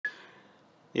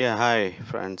Yeah, hi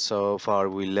friends. So far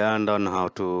we learned on how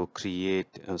to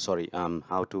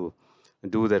how to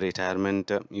do the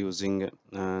retirement using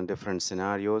different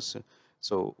scenarios.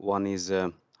 So one is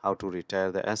how to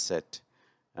retire the asset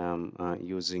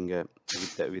using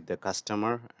with the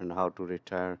customer, and how to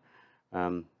retire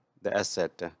um, the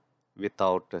asset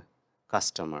without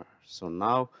customer. So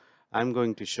now I'm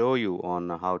going to show you on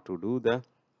how to do the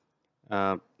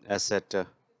uh, asset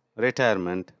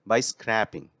retirement by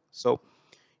scrapping. So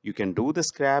you can do the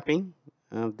scrapping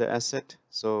of the asset.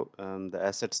 So the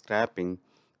asset scrapping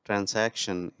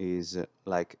transaction is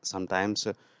like sometimes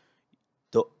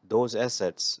those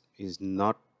assets is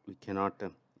not, we cannot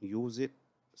use it,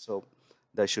 so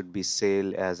that should be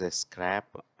sale as a scrap.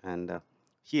 And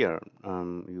here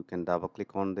you can double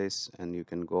click on this and you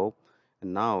can go,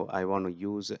 and now I want to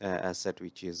use a asset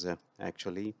which is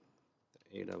actually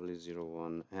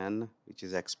AW01N, which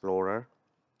is Explorer.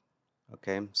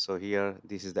 Okay, so here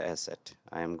this is the asset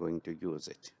I am going to use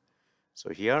it. So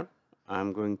here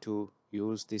I'm going to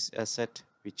use this asset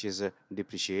which is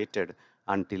depreciated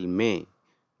until May,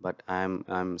 but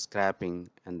I'm scrapping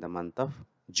in the month of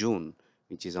June,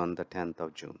 which is on the 10th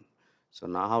of June. So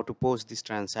now how to post this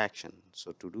transaction?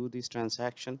 So to do this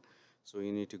transaction, so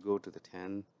you need to go to the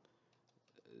 10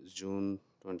 June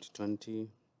 2020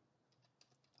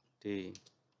 day.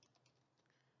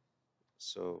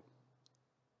 So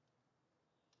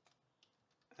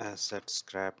asset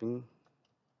scrapping.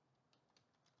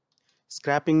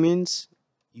 Scrapping means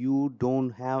you don't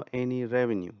have any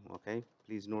revenue. Okay,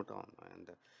 please note on,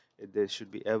 and there should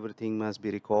be, everything must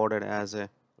be recorded as a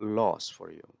loss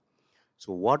for you.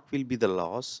 So what will be the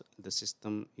loss? The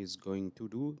system is going to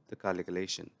do the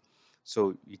calculation.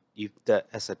 So if the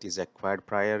asset is acquired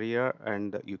prior year,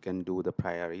 and you can do the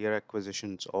prior year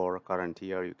acquisitions, or current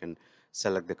year, you can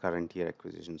select the current year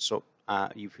acquisition. So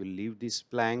if you leave this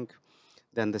blank,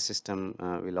 then the system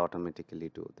will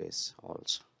automatically do this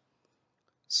also.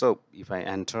 So if I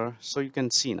enter, so you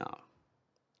can see now.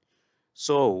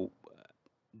 So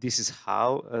this is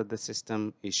how the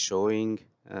system is showing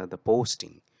the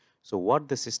posting. So what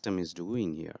the system is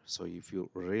doing here, so if you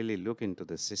really look into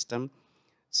the system,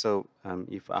 so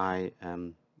if I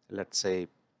let's say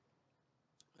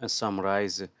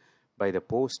summarize by the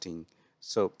posting,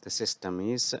 so the system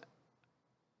is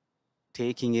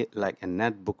taking it like a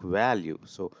net book value.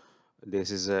 So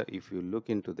this is a, if you look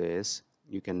into this,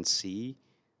 you can see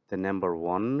the number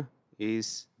one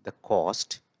is the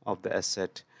cost of the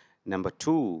asset, number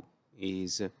two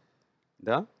is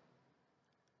the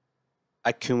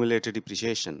accumulated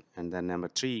depreciation, and then number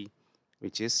three,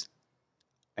 which is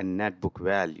a net book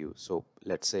value. So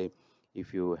let's say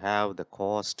if you have the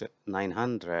cost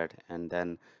 900 and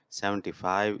then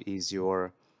 75 is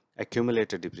your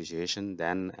accumulated depreciation,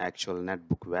 then actual net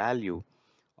book value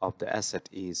of the asset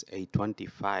is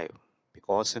 825,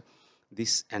 because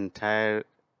this entire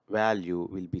value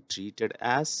will be treated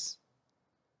as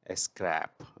a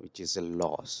scrap, which is a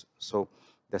loss. So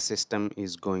the system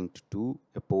is going to do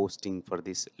a posting for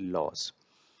this loss.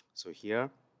 So here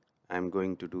I'm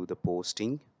going to do the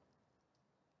posting.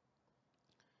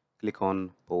 Click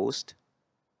on post.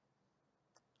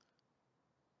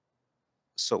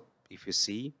 So if you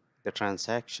see the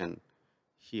transaction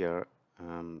here,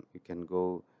 you can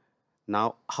go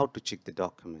now. How to check the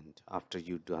document after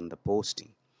you've done the posting?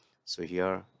 So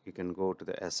here you can go to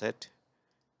the asset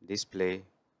display,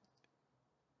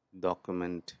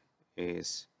 document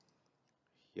is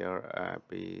here,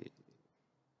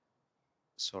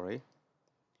 sorry,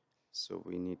 so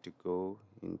we need to go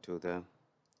into the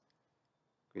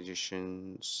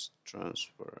acquisitions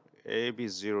transfer.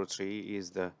 AB03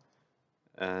 is the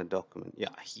document, yeah,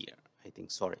 here I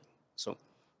think, sorry. So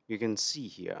you can see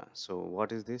here, so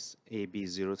what is this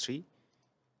AB03?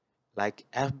 Like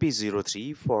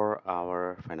FB03 for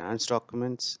our finance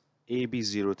documents,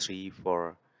 AB03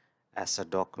 for asset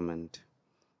document.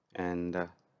 And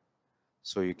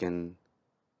so you can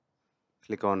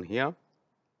click on here,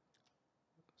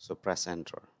 so press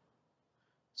enter.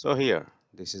 So here,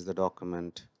 this is the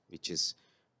document which is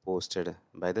posted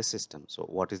by the system. So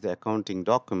what is the accounting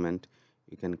document?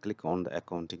 You can click on the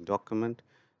accounting document.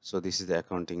 So this is the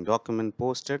accounting document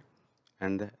posted,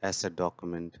 and the asset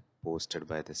document posted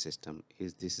by the system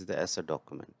is, this is the asset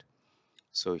document.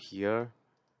 So here,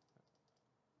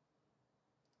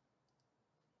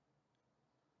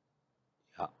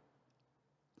 yeah,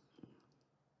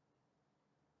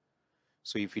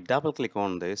 so if you double click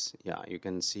on this, yeah, you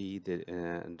can see the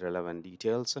relevant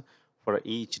details for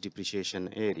each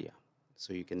depreciation area.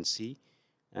 So you can see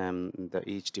the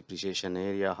each depreciation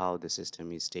area, how the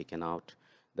system is taken out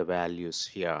the values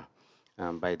here.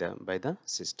 by the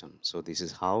system. So this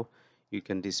is how you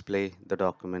can display the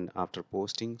document after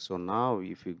posting. So now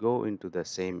if you go into the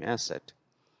same asset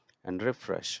and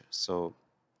refresh, so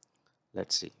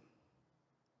let's see.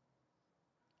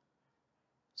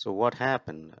 So what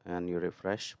happened, and you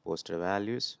refresh posted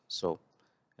values, so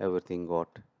everything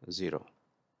got 0.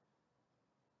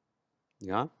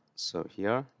 Yeah, so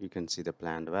here you can see the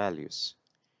planned values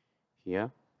here.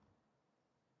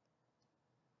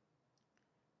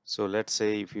 So let's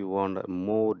say if you want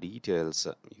more details,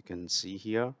 you can see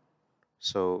here.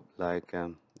 So like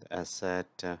the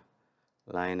asset,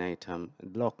 line item,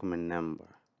 document number,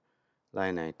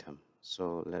 line item.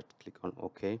 So let's click on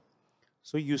OK.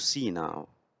 So you see now,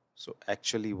 so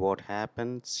actually what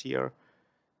happens here,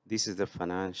 this is the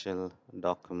financial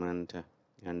document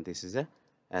and this is a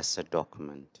asset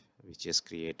document which is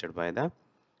created by the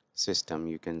system.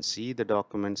 You can see the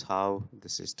documents how the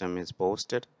system is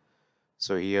posted.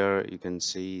 So here you can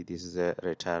see this is a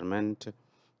retirement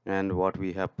and what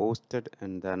we have posted,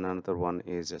 and then another one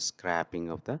is a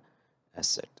scrapping of the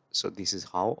asset. So this is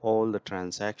how all the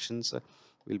transactions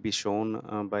will be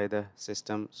shown by the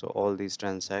system. So all these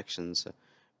transactions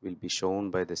will be shown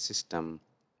by the system.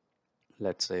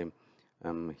 Let's say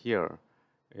here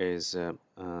is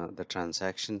the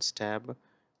transactions tab,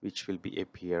 which will be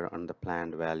appear on the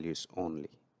planned values only.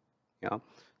 Yeah,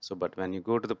 so but when you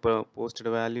go to the posted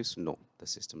values, no, the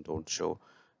system don't show,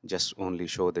 just only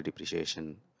show the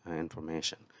depreciation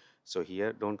information. So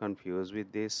here don't confuse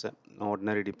with this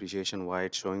ordinary depreciation. Why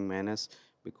it's showing minus?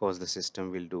 Because the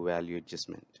system will do value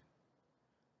adjustment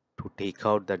to take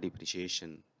out the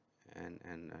depreciation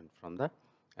and from the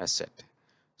asset.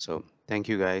 So thank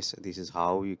you guys, this is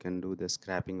how you can do the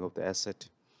scrapping of the asset.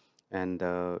 And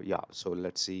yeah, so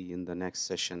let's see in the next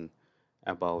session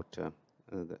about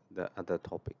the other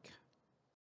topic.